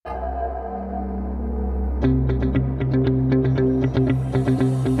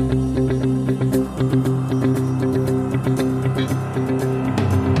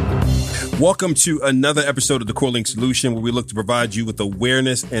Welcome to another episode of the Core Link Solution, where we look to provide you with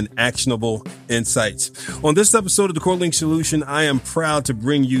awareness and actionable insights. On this episode of the Core Link Solution, I am proud to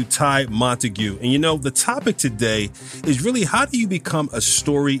bring you Ty Montague. And you know, the topic today is really, how do you become a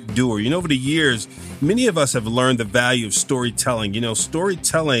story doer? You know, over the years, many of us have learned the value of storytelling. You know,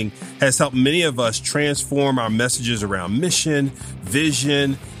 storytelling has helped many of us transform our messages around mission,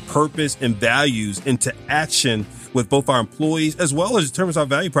 vision, purpose, and values into action with both our employees, as well as in terms of our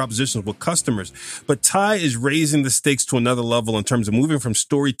value propositions with customers. But Ty is raising the stakes to another level in terms of moving from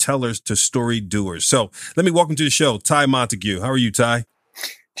storytellers to story doers. So let me welcome to the show, Ty Montague. How are you, Ty?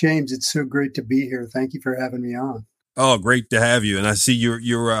 James, it's so great to be here. Thank you for having me on. Oh, great to have you. And I see you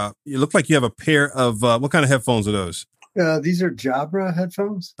look like you have a pair of, what kind of headphones are those? These are Jabra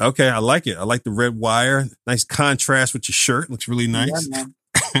headphones. Okay, I like it. I like the red wire. Nice contrast with your shirt. Looks really nice. Yeah, man.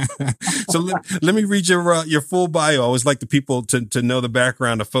 So let me read your full bio. I always like the people to know the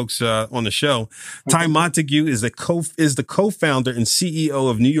background of folks on the show. Okay. Ty Montague is the co-founder and CEO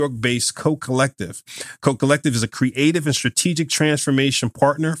of New York-based Co-Collective. Co-Collective is a creative and strategic transformation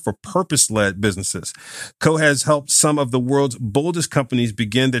partner for purpose-led businesses. Co has helped some of the world's boldest companies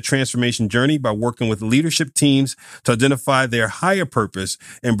begin their transformation journey by working with leadership teams to identify their higher purpose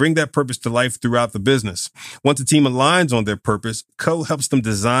and bring that purpose to life throughout the business. Once a team aligns on their purpose, Co helps them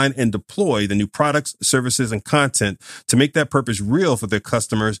design and deploy the new products, services, and content to make that purpose real for their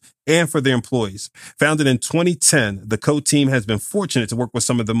customers and for their employees. Founded in 2010, the Co-team has been fortunate to work with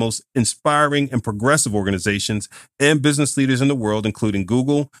some of the most inspiring and progressive organizations and business leaders in the world, including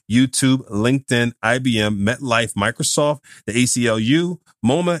Google, YouTube, LinkedIn, IBM, MetLife, Microsoft, the ACLU,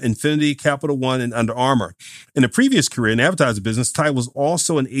 MoMA, Infinity, Capital One, and Under Armour. In a previous career in the advertising business, Ty was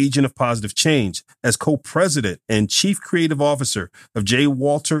also an agent of positive change. As co-president and chief creative officer of J.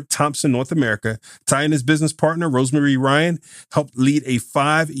 Walter Thompson North America, Ty and his business partner, Rosemary Ryan, helped lead a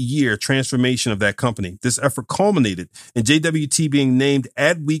 5-year transformation of that company. This effort culminated in JWT being named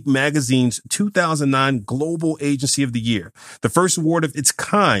Adweek Magazine's 2009 Global Agency of the Year, the first award of its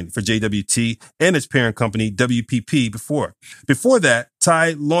kind for JWT and its parent company, WPP, before. Before that,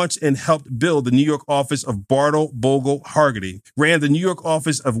 Ty launched and helped build the New York office of Bartle, Bogle, Hargitay, ran the New York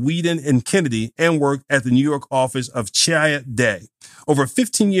office of Whedon and Kennedy, and worked at the New York office of Chiat Day. Over a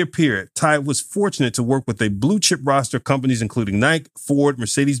 15-year period, Ty was fortunate to work with a blue-chip roster of companies including Nike, Ford,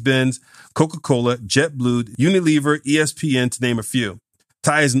 Mercedes-Benz, Coca-Cola, JetBlue, Unilever, ESPN, to name a few.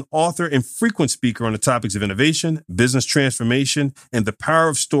 Ty is an author and frequent speaker on the topics of innovation, business transformation, and the power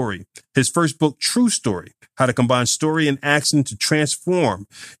of story. His first book, True Story: How to Combine Story and Action to Transform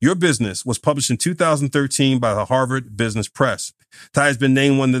Your Business, was published in 2013 by the Harvard Business Press. Ty has been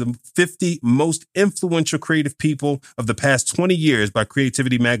named one of the 50 most influential creative people of the past 20 years by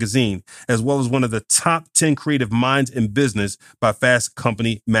Creativity Magazine, as well as one of the top 10 creative minds in business by Fast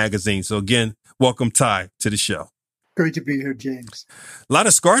Company Magazine. So again, welcome, Ty, to the show. Great to be here, James. A lot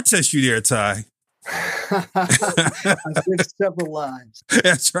of scar tissue there, Ty. I've lived several lives.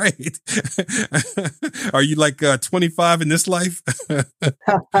 That's right. Are you like 25 in this life?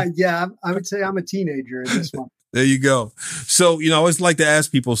 Yeah, I would say I'm a teenager in this one. There you go. So, I always like to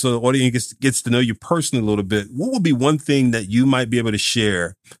ask people, so the audience gets to know you personally a little bit. What would be one thing that you might be able to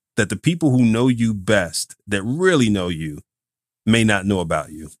share that the people who know you best, that really know you, may not know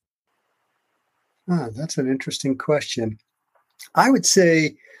about you? That's an interesting question. I would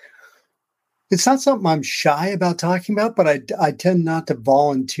say it's not something I'm shy about talking about, but I tend not to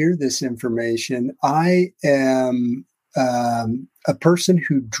volunteer this information. I am a person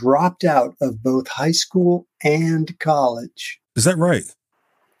who dropped out of both high school and college. Is that right?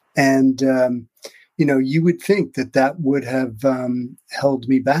 And, you would think that would have held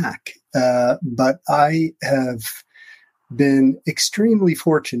me back. But I have been extremely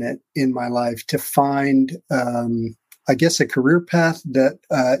fortunate in my life to find, a career path that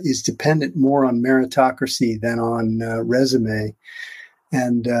is dependent more on meritocracy than on resume.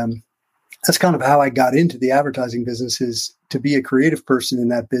 And that's kind of how I got into the advertising business, is to be a creative person in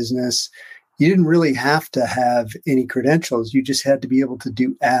that business. You didn't really have to have any credentials. You just had to be able to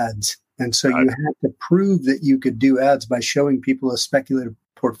do ads. And so you had to prove that you could do ads by showing people a speculative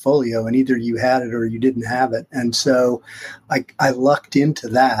portfolio, and either you had it or you didn't have it. And so I lucked into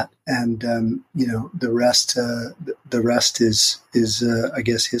that, and the rest is I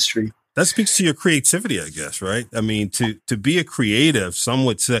guess history. That speaks to your creativity, I guess, right? I mean, to be a creative, some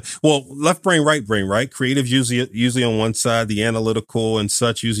would say, well, left brain, right? Creative usually on one side, the analytical and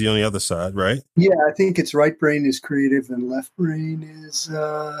such usually on the other side, right? Yeah, I think it's right brain is creative and left brain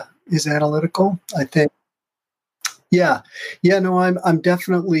is analytical, I think. Yeah. Yeah. No, I'm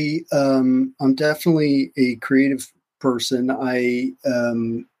definitely a creative person. I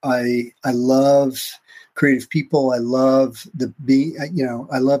love creative people. I love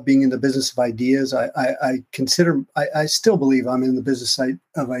I love being in the business of ideas. I still believe I'm in the business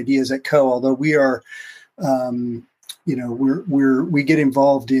of ideas at although we are, um, we get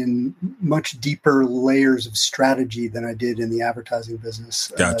involved in much deeper layers of strategy than I did in the advertising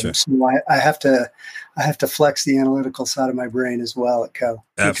business. Gotcha. So I have to flex the analytical side of my brain as well at which I love.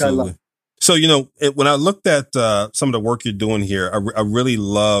 Absolutely. So, when I looked at some of the work you're doing here, I really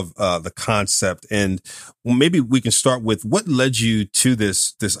love the concept. And maybe we can start with what led you to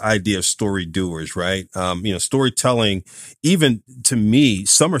this idea of story doers, right? Storytelling, even to me,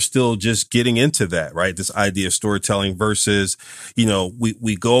 some are still just getting into that, right? This idea of storytelling versus,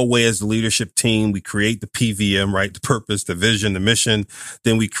 we go away as the leadership team, we create the PVM, right? The purpose, the vision, the mission.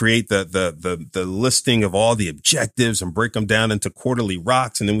 Then we create the listing of all the objectives and break them down into quarterly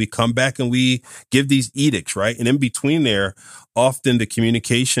rocks. And then we come back and we give these edicts, right? And in between there, often the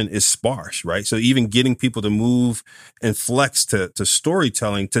communication is sparse, right? So even getting people to move and flex to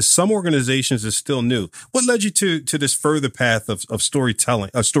storytelling to some organizations is still new. What led you to this further path of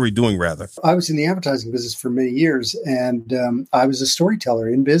storytelling, story doing rather? I was in the advertising business for many years, and I was a storyteller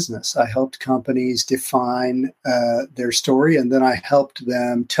in business. I helped companies define their story, and then I helped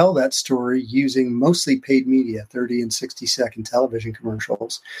them tell that story using mostly paid media, 30 and 60-second television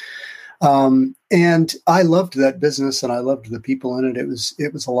commercials. And I loved that business and I loved the people in it. It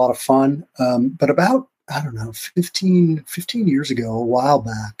was a lot of fun. But about, 15 years ago, a while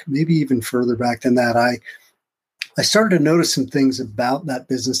back, maybe even further back than that, I started to notice some things about that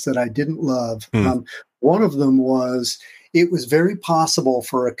business that I didn't love. One of them was it was very possible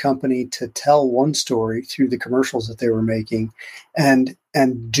for a company to tell one story through the commercials that they were making and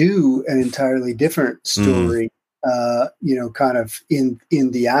do an entirely different story. Kind of in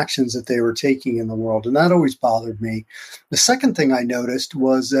the actions that they were taking in the world. And that always bothered me. The second thing I noticed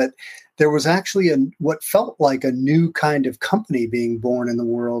was that there was actually what felt like a new kind of company being born in the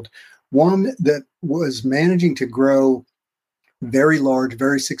world, one that was managing to grow very large,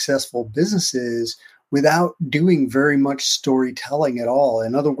 very successful businesses without doing very much storytelling at all.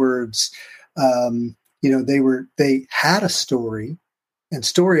 In other words, they had a story. And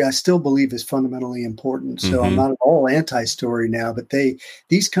story, I still believe, is fundamentally important. So I'm not at all anti-story now, but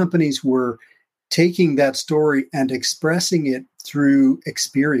these companies were taking that story and expressing it through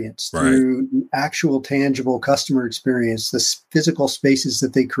experience, through actual tangible customer experience, the physical spaces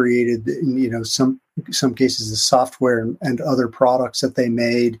that they created, some cases the software and other products that they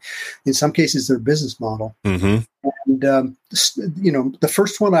made, in some cases their business model. And, the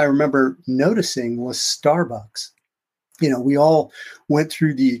first one I remember noticing was Starbucks. We all went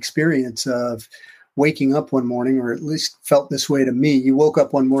through the experience of waking up one morning, or at least felt this way to me. You woke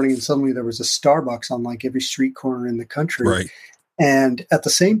up one morning and suddenly there was a Starbucks on like every street corner in the country. Right. And at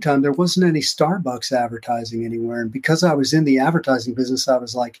the same time, there wasn't any Starbucks advertising anywhere. And because I was in the advertising business, I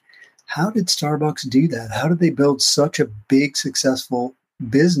was like, how did Starbucks do that? How did they build such a big, successful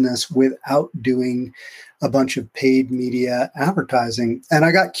business without doing a bunch of paid media advertising? And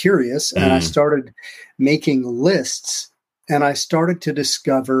I got curious and I started making lists. And I started to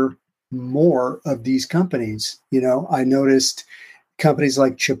discover more of these companies. I noticed companies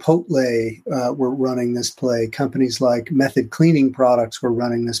like Chipotle were running this play. Companies like Method Cleaning Products were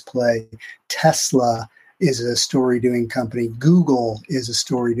running this play. Tesla is a story doing company. Google is a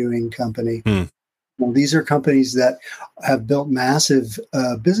story doing company. Well, these are companies that have built massive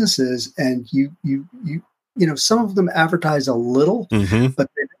businesses, and some of them advertise a little, but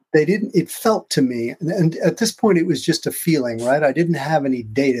they didn't. It felt to me, and at this point, it was just a feeling, right? I didn't have any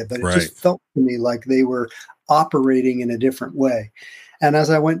data, but it just felt to me like they were operating in a different way. And as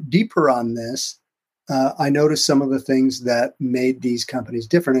I went deeper on this, I noticed some of the things that made these companies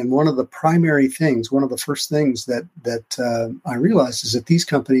different. And one of the first things that I realized is that these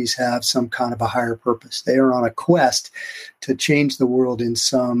companies have some kind of a higher purpose. They are on a quest to change the world in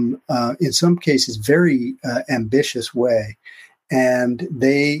some cases, very ambitious way. And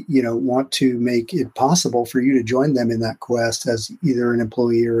they, want to make it possible for you to join them in that quest as either an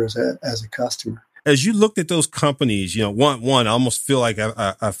employee or as a customer. As you looked at those companies, one, I almost feel like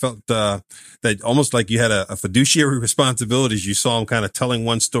I felt that almost like you had a fiduciary responsibility as you saw them kind of telling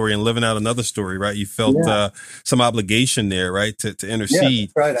one story and living out another story, right? You felt some obligation there, right, to intercede. Yeah,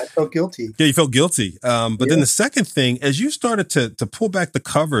 that's right. I felt guilty. Yeah, you felt guilty. But then the second thing, as you started to pull back the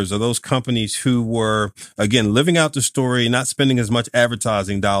covers of those companies who were, again, living out the story, not spending as much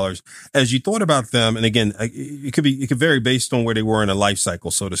advertising dollars, as you thought about them, and again, it could vary based on where they were in a life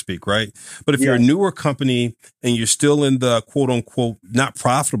cycle, so to speak, right? But if you're a newer company and you're still in the quote unquote not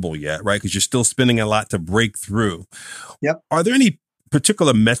profitable yet, right? Because you're still spending a lot to break through. Yep. Are there any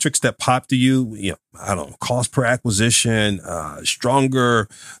particular metrics that pop to you? I don't know, cost per acquisition, stronger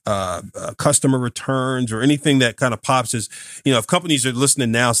customer returns, or anything that kind of pops as, if companies are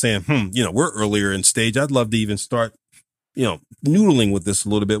listening now saying, we're earlier in stage, I'd love to even start, noodling with this a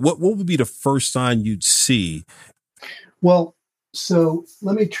little bit. What would be the first sign you'd see? Well, so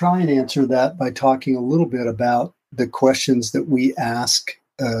let me try and answer that by talking a little bit about the questions that we ask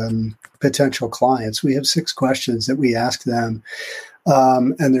potential clients. We have 6 questions that we ask them.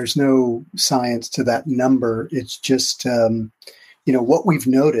 And there's no science to that number. It's just, what we've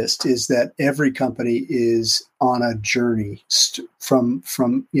noticed is that every company is on a journey from,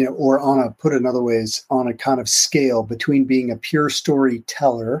 or put another way, is on a kind of scale between being a pure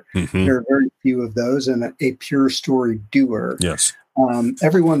storyteller. Mm-hmm. There are very few of those, and a pure story doer. Yes.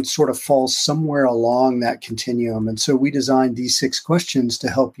 Everyone sort of falls somewhere along that continuum. And so we designed these 6 questions to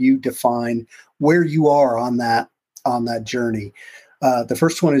help you define where you are on that journey. The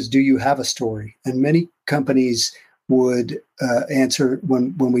first one is, do you have a story? And many companies would answer,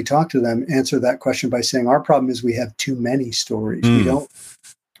 when we talk to them, answer that question by saying, our problem is we have too many stories.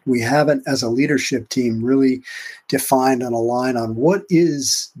 We haven't, as a leadership team, really defined on a line on what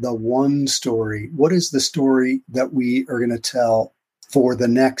is the one story? What is the story that we are going to tell for the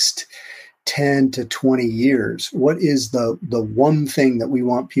next 10 to 20 years? What is the one thing that we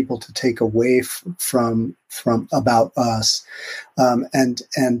want people to take away from about us?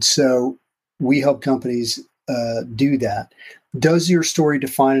 And so we help companies do that. Does your story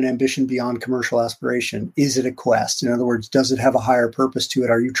define an ambition beyond commercial aspiration? Is it a quest? In other words, does it have a higher purpose to it?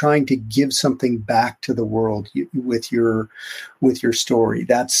 Are you trying to give something back to the world with your story?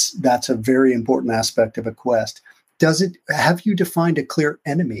 That's a very important aspect of a quest. Have you defined a clear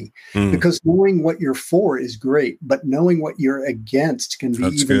enemy? Because knowing what you're for is great, but knowing what you're against can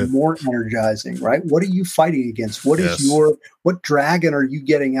be more energizing, right? What are you fighting against? What dragon are you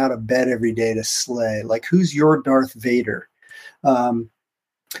getting out of bed every day to slay? Like, who's your Darth Vader?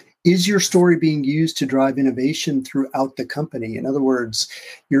 Is your story being used to drive innovation throughout the company? In other words,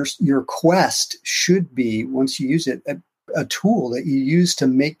 your quest should be, once you use it, a tool that you use to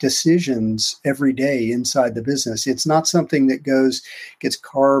make decisions every day inside the business. It's not something that gets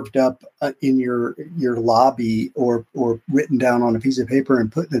carved up in your lobby or written down on a piece of paper and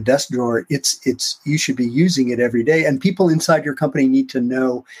put in a desk drawer. You should be using it every day, and people inside your company need to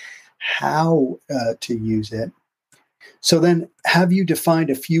know how to use it. So then, have you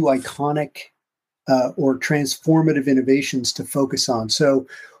defined a few iconic or transformative innovations to focus on? So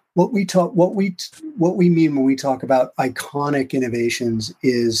what we mean when we talk about iconic innovations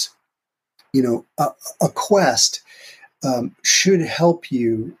is, a quest should help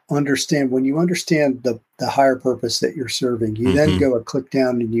you understand. When you understand the higher purpose that you're serving, you then go a click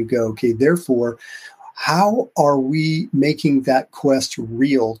down and you go, okay, therefore, how are we making that quest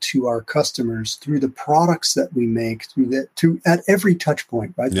real to our customers through the products that we make, through at every touch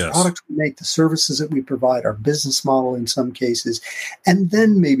point, right? Yes. The products we make, the services that we provide, our business model in some cases, and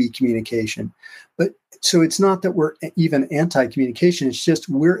then maybe communication. But so it's not that we're even anti-communication. It's just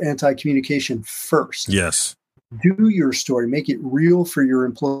we're anti-communication first. Yes. Do your story, make it real for your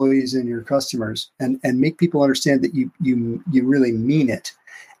employees and your customers, and make people understand that you really mean it.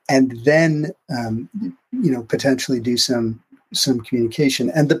 And then, potentially do some communication.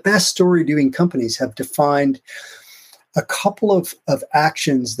 And the best story doing companies have defined a couple of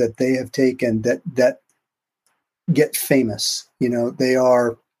actions that they have taken that get famous. They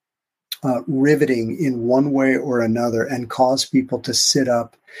are riveting in one way or another and cause people to sit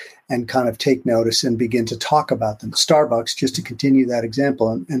up and kind of take notice and begin to talk about them. Starbucks, just to continue that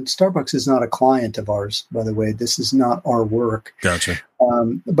example, and Starbucks is not a client of ours, by the way. This is not our work. Gotcha.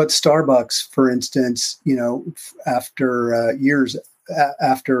 But Starbucks, for instance, after years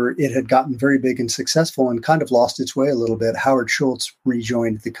after it had gotten very big and successful and kind of lost its way a little bit, Howard Schultz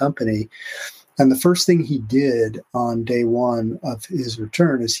rejoined the company. And the first thing he did on day one of his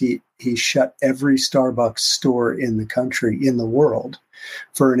return is he shut every Starbucks store in the country, in the world,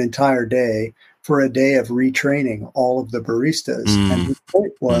 for an entire day, for a day of retraining all of the baristas. And his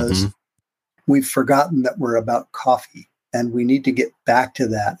point was, we've forgotten that we're about coffee, and we need to get back to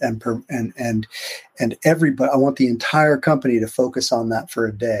that. And everybody, I want the entire company to focus on that for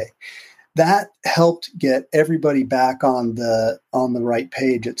a day. That helped get everybody back on the right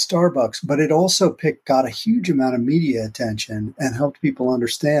page at Starbucks, but it also got a huge amount of media attention and helped people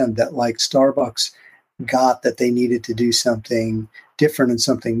understand that, like Starbucks, got that they needed to do something different and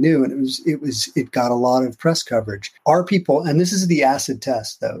something new. And it got a lot of press coverage. Are people, and this is the acid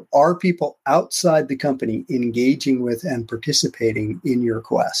test though, are people outside the company engaging with and participating in your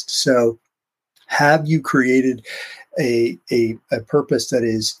quest? So have you created a purpose that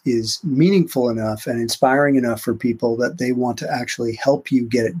is meaningful enough and inspiring enough for people that they want to actually help you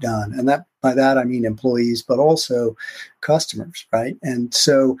get it done? And that, by that, I mean employees, but also customers, right? And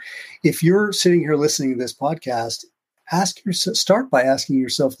so if you're sitting here listening to this podcast, start by asking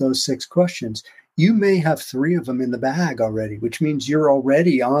yourself those 6 questions. You may have 3 of them in the bag already, which means you're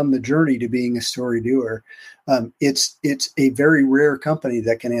already on the journey to being a story doer. It's a very rare company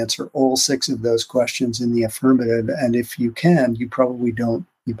that can answer all 6 of those questions in the affirmative. And if you can, you probably don't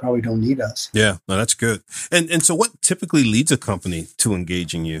need us. Yeah, no, that's good. And so what typically leads a company to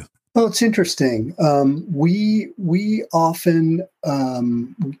engaging you? Well, it's interesting. We often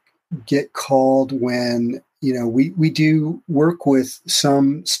get called when, we do work with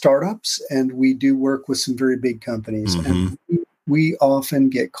some startups and we do work with some very big companies. Mm-hmm. And we often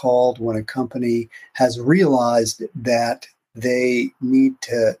get called when a company has realized that they need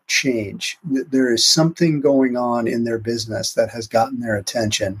to change. There is something going on in their business that has gotten their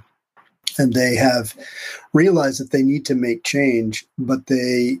attention. And they have realized that they need to make change, but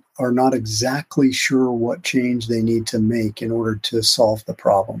they are not exactly sure what change they need to make in order to solve the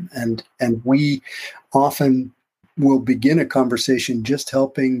problem. And we often will begin a conversation just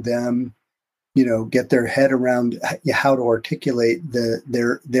helping them, get their head around how to articulate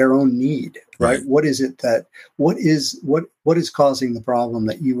their own need. Right? What is it that what is causing the problem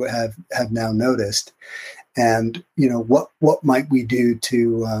that you have now noticed, and what might we do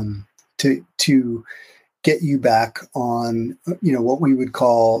to get you back on, what we would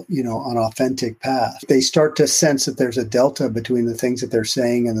call, an authentic path. They start to sense that there's a delta between the things that they're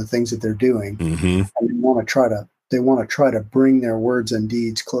saying and the things that they're doing. Mm-hmm. And they want to try to bring their words and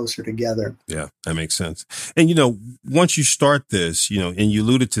deeds closer together. Yeah, that makes sense. And, once you start this, and you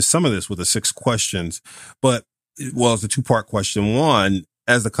alluded to some of this with the 6 questions, but it's a 2-part question. One,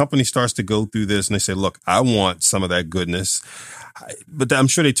 as the company starts to go through this and they say, look, I want some of that goodness. But I'm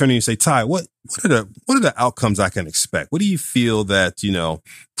sure they turn to you and say, Ty, what are the outcomes I can expect? What do you feel that,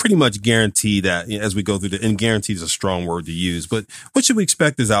 pretty much guarantee that as we go through and guarantee is a strong word to use, but what should we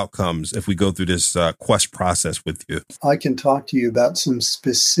expect as outcomes if we go through this quest process with you? I can talk to you about some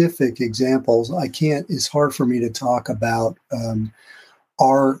specific examples. It's hard for me to talk about,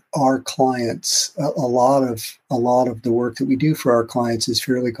 our clients. A lot of the work that we do for our clients is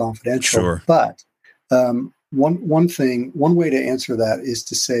fairly confidential. Sure. But one way to answer that is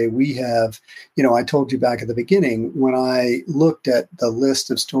to say we have, I told you back at the beginning when I looked at the list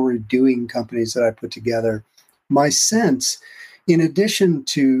of story doing companies that I put together, my sense, in addition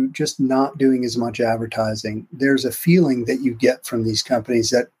to just not doing as much advertising, there's a feeling that you get from these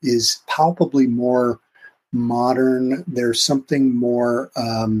companies that is palpably more modern. There's something more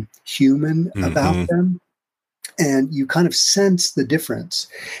human about them. And you kind of sense the difference.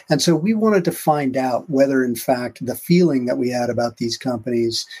 And so we wanted to find out whether, in fact, the feeling that we had about these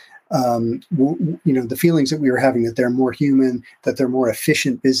companies, the feelings that we were having that they're more human, that they're more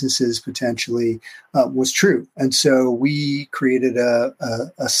efficient businesses potentially, was true. And so we created a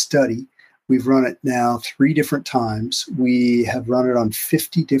study. We've run it now 3 different times. We have run it on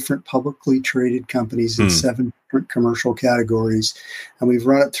 50 different publicly traded companies in 7 different commercial categories. And we've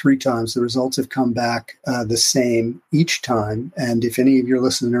run it 3 times. The results have come back the same each time. And if any of your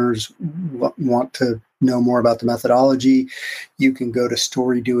listeners want to know more about the methodology, you can go to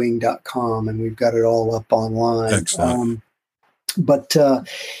storydoing.com and we've got it all up online. Excellent. But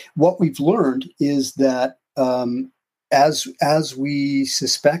what we've learned is that as we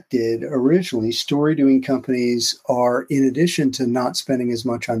suspected originally, story doing companies are, in addition to not spending as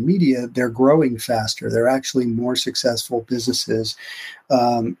much on media, they're growing faster. They're actually more successful businesses.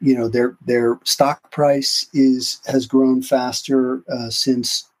 Their stock price has grown faster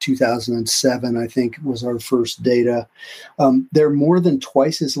since 2007, I think was our first data. They're more than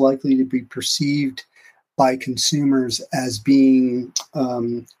twice as likely to be perceived by consumers as being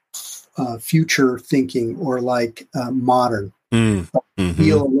future thinking or like modern. Feel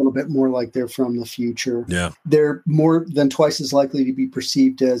a little bit more like they're from the future. Yeah. They're more than twice as likely to be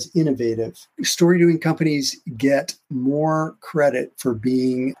perceived as innovative. Story doing companies get more credit for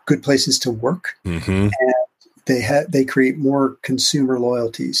being good places to work. And they create more consumer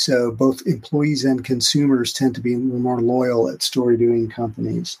loyalty. So both employees and consumers tend to be more loyal at story doing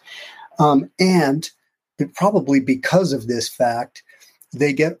companies. And probably because of this fact,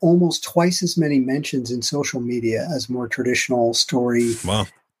 they get almost twice as many mentions in social media as more traditional story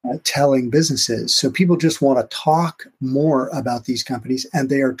telling businesses. So people just want to talk more about these companies, and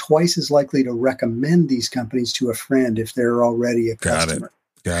they are twice as likely to recommend these companies to a friend if they're already a customer.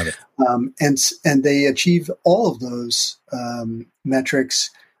 Got it. And they achieve all of those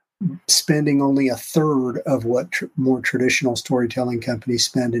metrics, spending only a third of what more traditional storytelling companies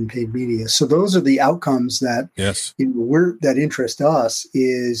spend in paid media. So those are the outcomes that that interest us,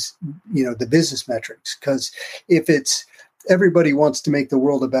 is the business metrics. Because if it's everybody wants to make the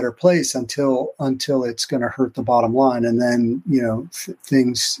world a better place until it's going to hurt the bottom line, and then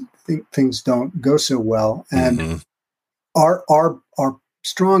things don't go so well. And our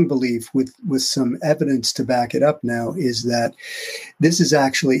strong belief, with some evidence to back it up now, is that this is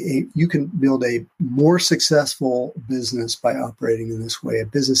actually you can build a more successful business by operating in this way, a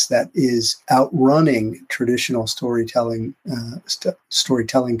business that is outrunning traditional storytelling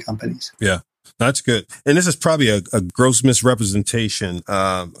companies. Yeah. That's good. And this is probably a gross misrepresentation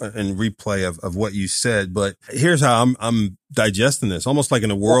and replay of what you said. But here's how I'm digesting this. Almost like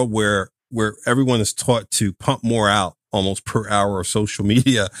in a world where everyone is taught to pump more out almost per hour of social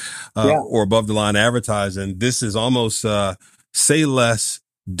media or above the line advertising. This is almost say less,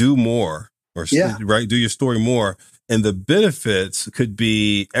 do more, or right, do your story more. And the benefits could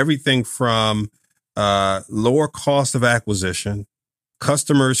be everything from lower cost of acquisition,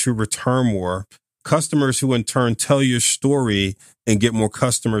 customers who return more, customers who in turn tell your story and get more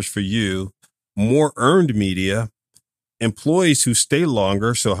customers for you, more earned media, employees who stay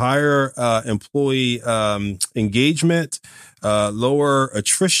longer, so higher employee engagement, lower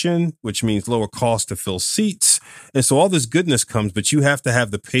attrition, which means lower cost to fill seats. And so all this goodness comes, but you have to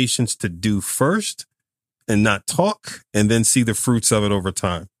have the patience to do first and not talk, and then see the fruits of it over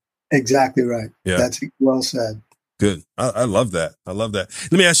time. Exactly right. Yeah. That's well said. Good. I love that. I love that.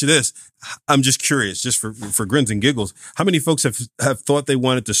 Let me ask you this. I'm just curious, just for grins and giggles, how many folks have thought they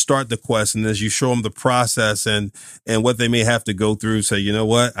wanted to start the quest, and as you show them the process and what they may have to go through, say, you know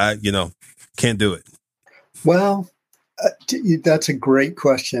what, I can't do it? Well, that's a great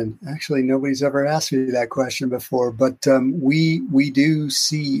question. Actually, nobody's ever asked me that question before, but we do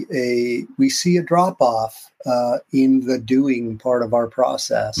see a drop off in the doing part of our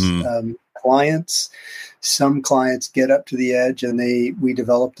process. Some clients get up to the edge, and we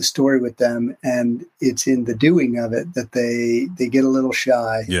develop the story with them, and it's in the doing of it that they get a little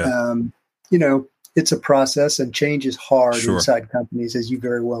shy. Yeah. It's a process, and change is hard inside companies, as you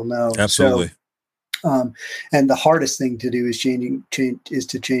very well know. Absolutely. So, and the hardest thing to do is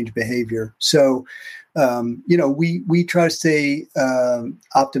to change behavior. So, we try to stay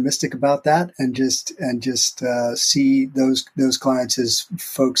optimistic about that, and just see those clients as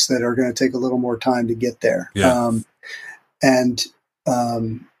folks that are going to take a little more time to get there. Yeah.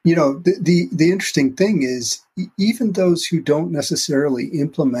 The interesting thing is, even those who don't necessarily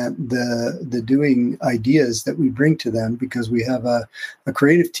implement the doing ideas that we bring to them, because we have a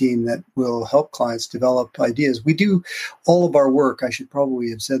creative team that will help clients develop ideas. We do all of our work. I should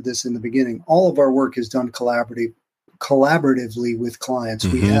probably have said this in the beginning. All of our work is done collaboratively with clients.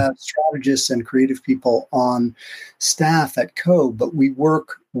 We have strategists and creative people on staff at Code, but we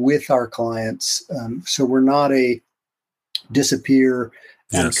work with our clients. So we're not a disappear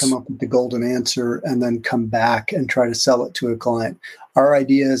and come up with the golden answer and then come back and try to sell it to a client. Our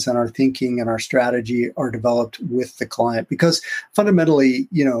ideas and our thinking and our strategy are developed with the client, because fundamentally,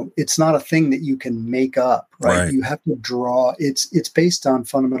 it's not a thing that you can make up, right? You have to draw. It's based on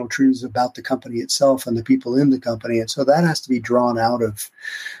fundamental truths about the company itself and the people in the company. And so that has to be drawn out of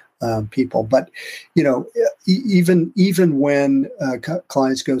people. But, even when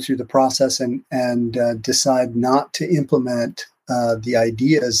clients go through the process and decide not to implement the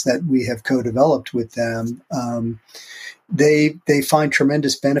ideas that we have co-developed with them, they find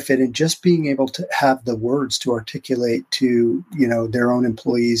tremendous benefit in just being able to have the words to articulate to their own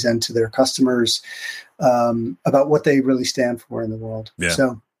employees and to their customers about what they really stand for in the world. Yeah.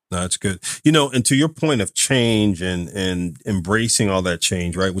 So that's good. And to your point of change and embracing all that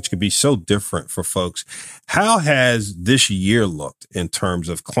change, right, which could be so different for folks. How has this year looked in terms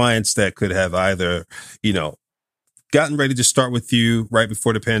of clients that could have either, gotten ready to start with you right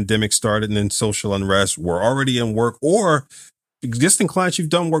before the pandemic started, and then social unrest, were already in work, or existing clients you've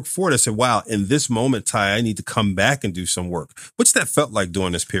done work for that said, wow, in this moment, Ty, I need to come back and do some work. What's that felt like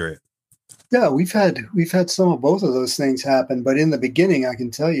during this period? Yeah, we've had some of both of those things happen. But in the beginning, I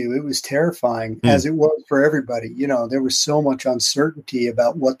can tell you, it was terrifying, as it was for everybody. There was so much uncertainty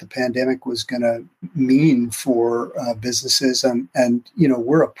about what the pandemic was going to mean for businesses. And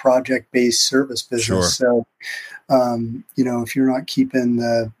we're a project-based service business. Sure. So, if you're not keeping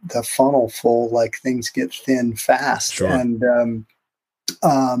the funnel full, like, things get thin fast. Sure.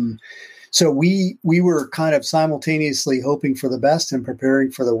 So we were kind of simultaneously hoping for the best and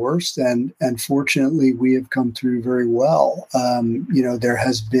preparing for the worst, and fortunately we have come through very well. There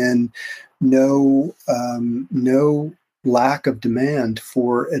has been no lack of demand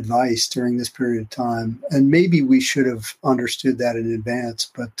for advice during this period of time, and maybe we should have understood that in advance.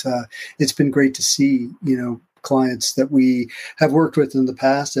 But it's been great to see, clients that we have worked with in the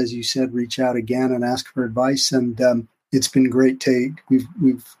past, as you said, reach out again and ask for advice, and it's been great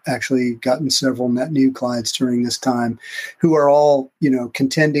we've actually gotten several net new clients during this time who are all,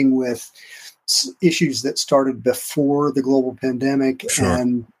 contending with issues that started before the global pandemic. Sure.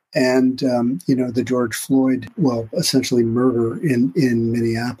 and the George Floyd, essentially murder in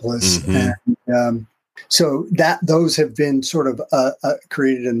Minneapolis. Mm-hmm. And so those have been sort of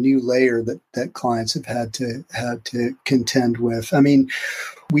created a new layer that clients have had to contend with. I mean,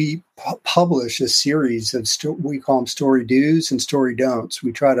 we publish a series of we call them story do's and story don'ts.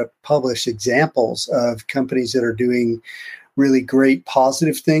 We try to publish examples of companies that are doing really great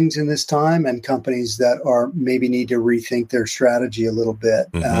positive things in this time, and companies that are maybe need to rethink their strategy a little bit.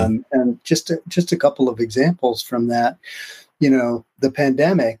 Mm-hmm. And just a couple of examples from that. The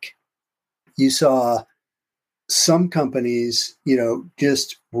pandemic, you saw some companies,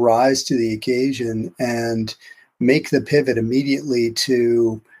 just rise to the occasion and make the pivot immediately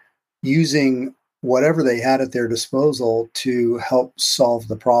to using whatever they had at their disposal to help solve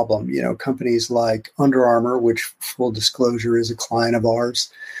the problem. Companies like Under Armour, which, full disclosure, is a client of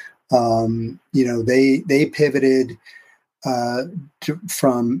ours. They pivoted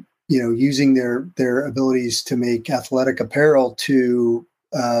from using their abilities to make athletic apparel to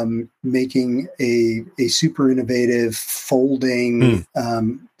making a super innovative folding,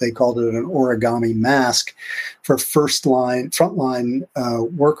 they called it an origami mask for frontline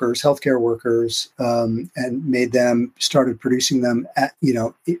workers, healthcare workers, and started producing them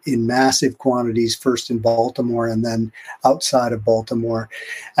in massive quantities, first in Baltimore and then outside of Baltimore.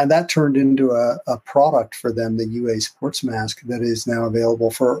 And that turned into a product for them, the UA Sports Mask, that is now available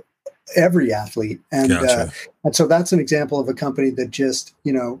for every athlete. And Gotcha. And so that's an example of a company that just,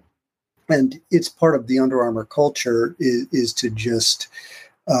 and it's part of the Under Armour culture is to just,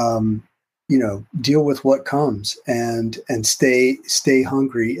 deal with what comes and stay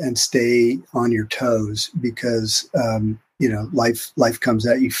hungry and stay on your toes, because, life comes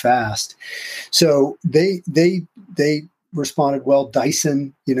at you fast. So they responded well.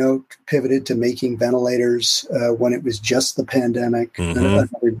 Dyson, pivoted to making ventilators when it was just the pandemic. Mm-hmm.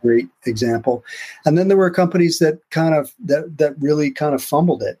 Another great example. And then there were companies that that really kind of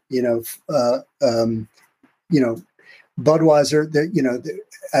fumbled it. Budweiser.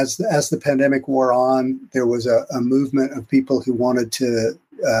 As the pandemic wore on, there was a movement of people who wanted to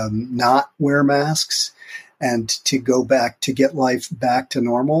not wear masks and to go back to get life back to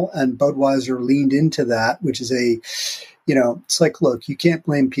normal. And Budweiser leaned into that, which is it's like, look, you can't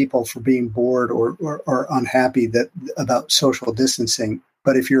blame people for being bored or unhappy about social distancing.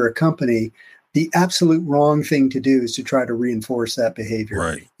 But if you're a company, the absolute wrong thing to do is to try to reinforce that behavior,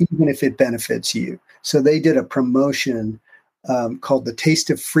 right, even if it benefits you. So they did a promotion called the Taste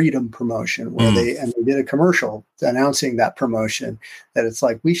of Freedom promotion, where they did a commercial announcing that promotion, that it's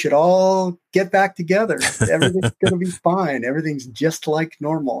like, we should all get back together. Everything's going to be fine. Everything's just like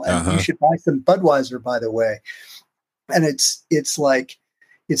normal. And you should buy some Budweiser, by the way. And it's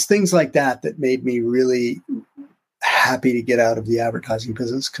things like that made me really happy to get out of the advertising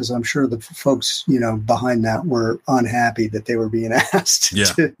business, because I'm sure the folks, behind that were unhappy that they were being asked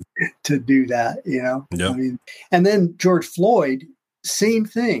to do that, Yep. I mean, and then George Floyd, same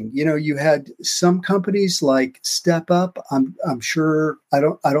thing. You had some companies like Step Up. I'm sure, I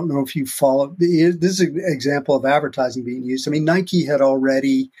don't know if you follow. This is an example of advertising being used. I mean, Nike had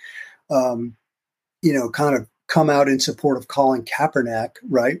already, kind of come out in support of Colin Kaepernick,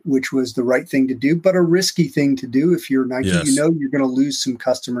 right? Which was the right thing to do, but a risky thing to do. If you're Nike, yes, you're going to lose some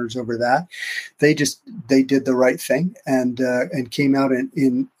customers over that. They did the right thing and came out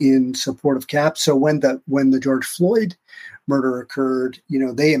in support of Cap. So when the George Floyd murder occurred,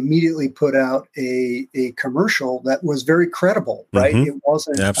 they immediately put out a commercial that was very credible, right? Mm-hmm. It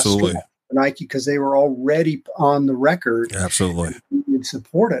wasn't absolutely Nike, because they were already on the record absolutely in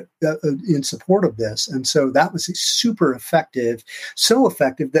support of this. And so that was super effective, so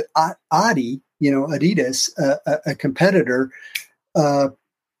effective that Adidas, a competitor,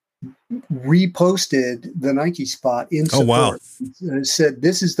 reposted the Nike spot in support. Oh, wow. Said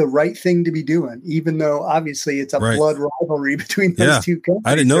this is the right thing to be doing, even though obviously it's a blood rivalry between those two countries.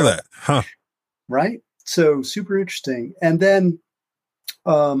 I didn't know that. Huh. Right. So super interesting. And then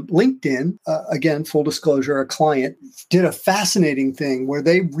LinkedIn, again, full disclosure, a client did a fascinating thing where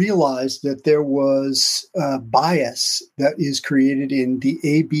they realized that there was a bias that is created in the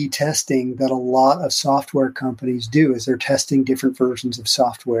A/B testing that a lot of software companies do as they're testing different versions of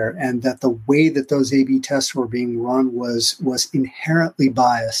software, and that the way that those A/B tests were being run was inherently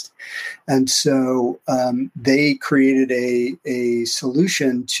biased. And so they created a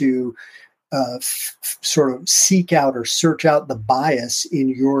solution to sort of seek out or search out the bias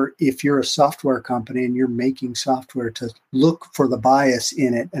if you're a software company and you're making software, to look for the bias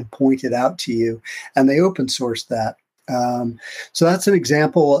in it and point it out to you. And they open sourced that. So that's an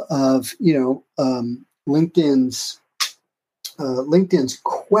example of, LinkedIn's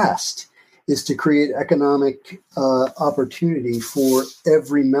quest is to create economic opportunity for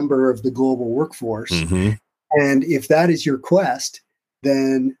every member of the global workforce. Mm-hmm. And if that is your quest,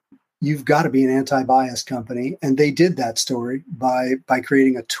 then you've got to be an anti-bias company. And they did that story by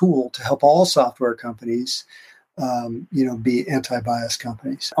creating a tool to help all software companies, be anti-bias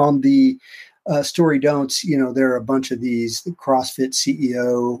companies. On the story don'ts, there are a bunch of these. The CrossFit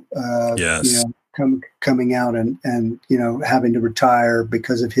CEO, yes. Coming out and having to retire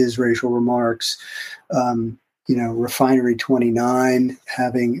because of his racial remarks. Refinery 29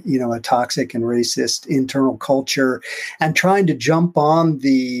 having, a toxic and racist internal culture, and trying to jump on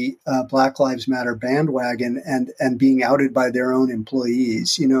the Black Lives Matter bandwagon and being outed by their own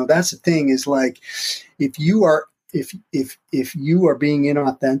employees. That's the thing, is like, if you are being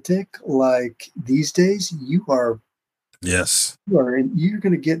inauthentic, like these days, yes, you're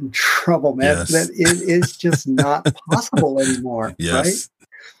going to get in trouble, man. Yes. That it's just not possible anymore. Yes. Right.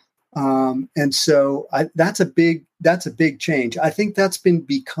 And so that's a big change. I think that's been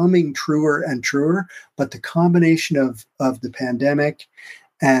becoming truer and truer, but the combination of the pandemic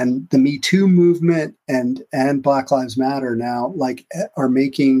and the Me Too movement and Black Lives Matter now, are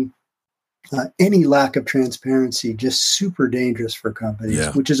making any lack of transparency just super dangerous for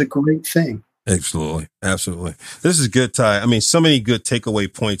companies, which is a great thing. Absolutely. This is good, Ty. I mean, so many good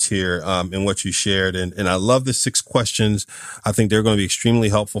takeaway points here in what you shared. And I love the 6 questions. I think they're going to be extremely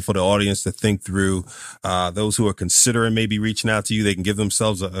helpful for the audience to think through. Those who are considering maybe reaching out to you, they can give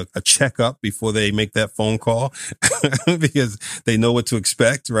themselves a checkup before they make that phone call because they know what to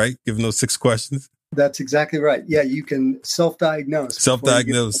expect, right? Given those 6 questions. That's exactly right. Yeah, you can self-diagnose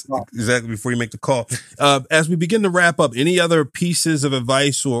exactly before you make the call. As we begin to wrap up, any other pieces of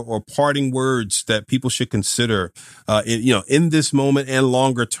advice or parting words that people should consider, in this moment and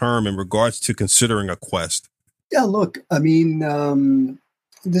longer term in regards to considering a quest? Yeah, look, I mean,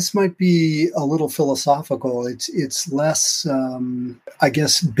 this might be a little philosophical. It's less, I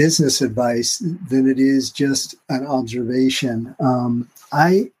guess, business advice than it is just an observation.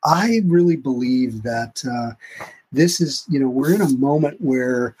 I really believe that this is, we're in a moment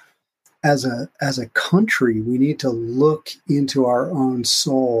where, as a country, we need to look into our own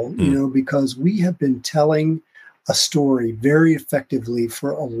soul, because we have been telling a story very effectively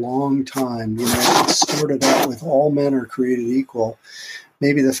for a long time. It started out with all men are created equal.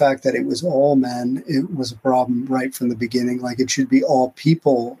 Maybe the fact that it was all men, it was a problem right from the beginning. Like, it should be all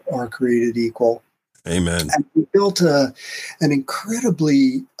people are created equal. Amen. And we built an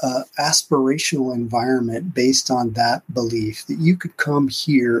incredibly aspirational environment based on that belief that you could come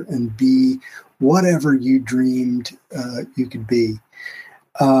here and be whatever you dreamed you could be.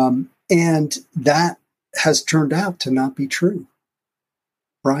 And that has turned out to not be true,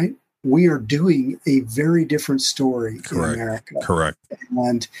 right? We are doing a very different story in America. Correct.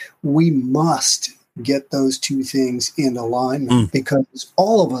 And we must get those two things in alignment, because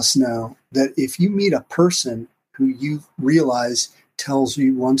all of us know that if you meet a person who you realize tells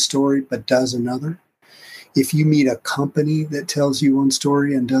you one story but does another, if you meet a company that tells you one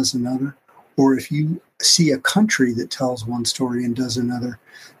story and does another, or if you see a country that tells one story and does another,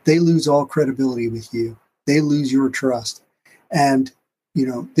 they lose all credibility with you. They lose your trust. And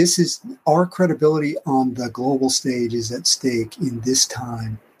this is our credibility on the global stage is at stake in this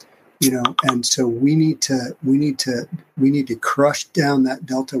time, and so we need to crush down that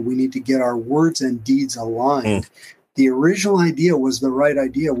delta. We need to get our words and deeds aligned. The original idea was the right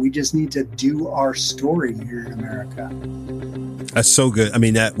idea. We just need to do our story here in America. That's so good. I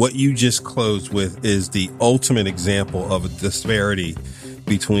mean, what you just closed with is the ultimate example of a disparity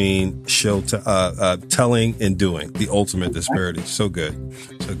between telling and doing, the ultimate disparity. So good.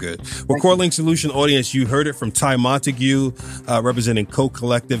 So good. Well, Core Link Solution audience, you heard it from Ty Montague, representing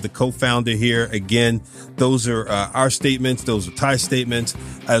Co-Collective, the co-founder here. Again, those are our statements. Those are Ty's statements.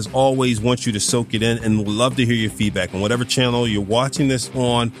 As always, want you to soak it in, and would love to hear your feedback on whatever channel you're watching this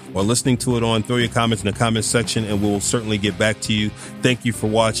on or listening to it on. Throw your comments in the comments section, and we'll certainly get back to you. Thank you for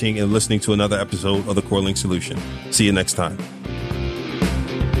watching and listening to another episode of the Core Link Solution. See you next time.